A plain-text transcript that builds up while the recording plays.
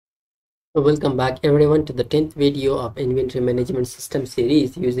Welcome back everyone to the 10th video of inventory management system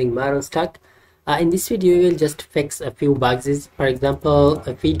series using MERN Stack. In this video we will just fix a few bugs. For example,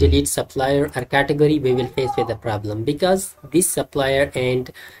 if we delete supplier or category, we will face with a problem because this supplier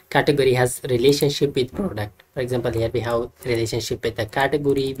and category has relationship with product. For example, here we have relationship with the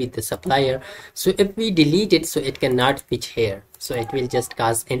category with the supplier. So if we delete it, so it cannot fetch here, so it will just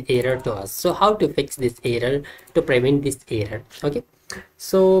cause an error to us. So how to fix this error, to prevent this error? Okay,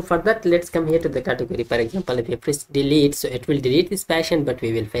 so for that, let's come here to the category. For example, if you press delete, so it will delete this fashion, but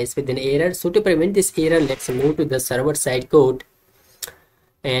we will face with an error. So to prevent this error, let's move to the server side code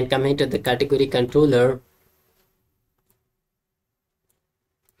and come here to the category controller.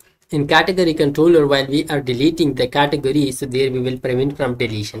 In category controller, while we are deleting the category, so there we will prevent from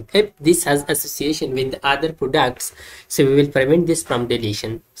deletion. If this has association with other products, so we will prevent this from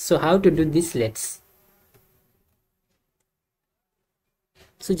deletion. So how to do this?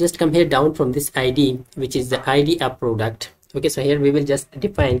 So just come here down from this ID, which is the ID of product. Okay, so here we will just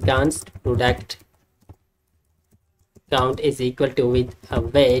define const product count is equal to with a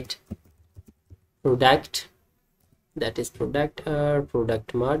weight product, that is product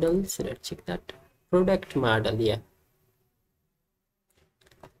product model. So let's check that product model. Yeah,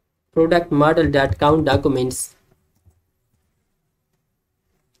 product model dot count documents,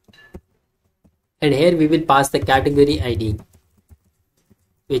 and here we will pass the category ID,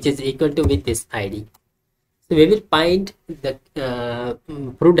 which is equal to with this ID. So we will find the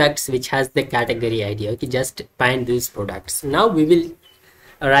products which has the category ID. Okay, just find these products. Now we will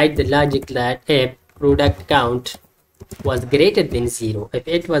write the logic that if product count was greater than 0, if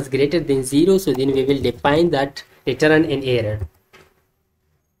it was greater than 0, so then we will define that return an error.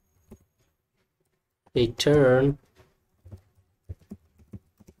 Return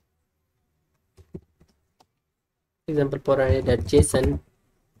example for array.json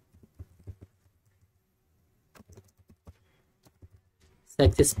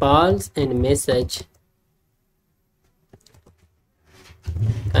success false and message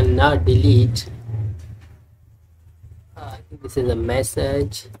cannot delete. This is a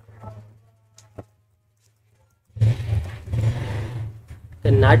message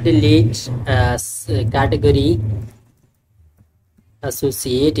cannot delete as a category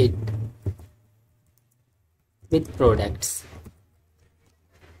associated with products.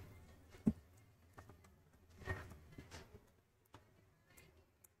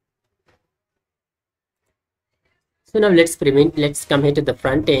 So now let's come here to the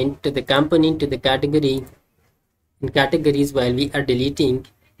front end, to the component, to the category. In categories, while we are deleting,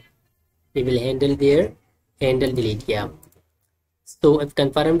 we will handle delete. Yeah, so if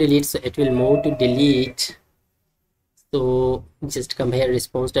confirm delete, so it will move to delete. So just come here,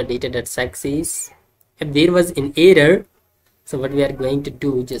 response.data.success. If there was an error, so what we are going to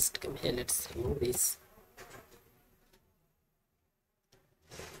do, just come here, let's remove this.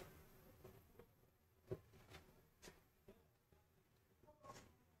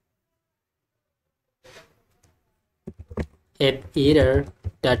 If error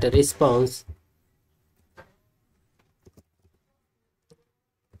data response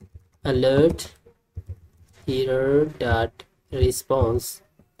alert error dot response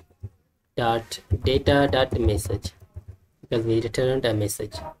dot data dot message, because we returned a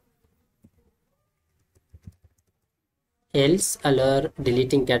message, else alert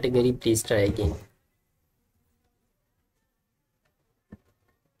deleting category, please try again.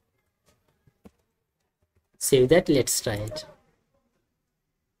 Save that, let's try it.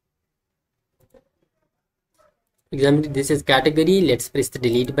 Example, this is category, let's press the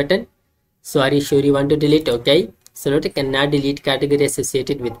delete button. So are you sure you want to delete? Okay, so we cannot delete category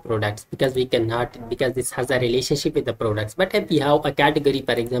associated with products because we cannot, because this has a relationship with the products. But if we have a category,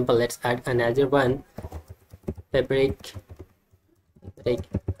 for example, let's add another one, fabric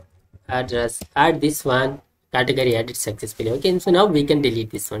address, add this one, category added successfully. Okay, so now we can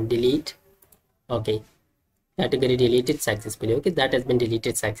delete this one, delete. Okay, category deleted successfully. Okay, that has been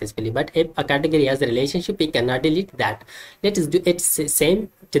deleted successfully. But if a category has a relationship, we cannot delete that. Let us do it same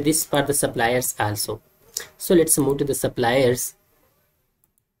to this for the suppliers also. So let's move to the suppliers.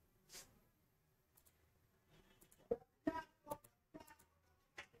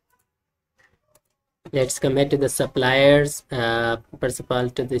 Let's come back to the suppliers. First of all,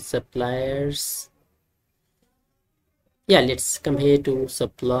 to the suppliers. Yeah, let's come here to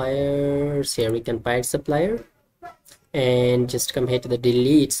suppliers. Here we can find supplier and just come here to the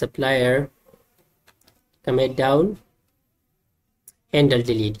delete supplier, come here down, handle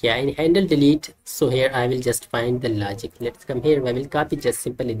delete. Yeah, in handle delete, so here I will just find the logic. Let's come here, I will copy just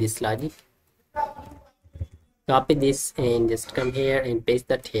simply this logic, copy this and just come here and paste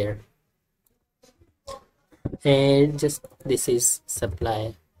that here. and just this is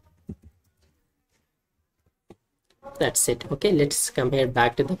supplier. That's it. Okay, let's come here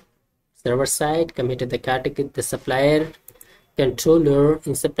back to the server side, come here to the category, the supplier controller.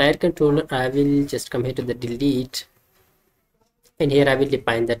 In supplier controller, I will just come here to the delete, and here I will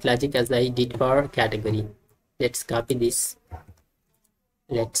define that logic as I did for category. Let's copy this,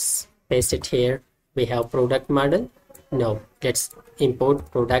 let's paste it here. We have product model. No, let's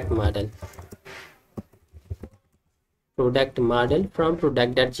import product model from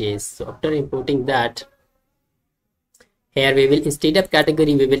product.js. So after importing that, here we will, instead of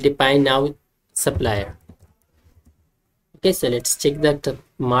category, we will define now supplier. Okay, so let's check that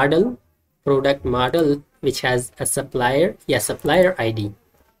model, product model, which has a supplier, supplier ID.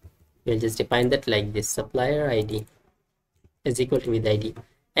 We'll just define that like this: supplier ID is equal to with ID.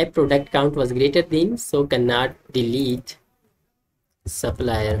 A product count was greater than, so cannot delete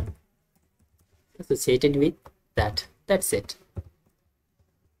supplier associated with that. That's it.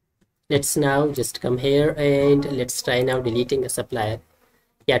 Let's now just come here and let's try now deleting a supplier.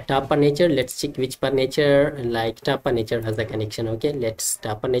 Top per nature, let's check which per nature, like top per nature has a connection. Okay, let's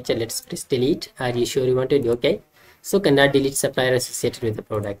top per nature, let's press delete. Are you sure you want to do? Okay, so cannot delete supplier associated with the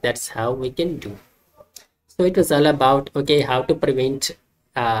product. That's how we can do. So it was all about, okay, how to prevent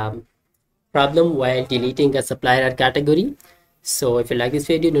problem while deleting a supplier or category. So if you like this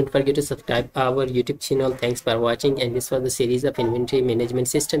video, don't forget to subscribe our YouTube channel. Thanks for watching, and this was the series of inventory management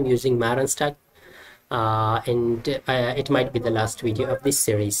system using MERN Stack, and it might be the last video of this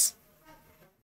series.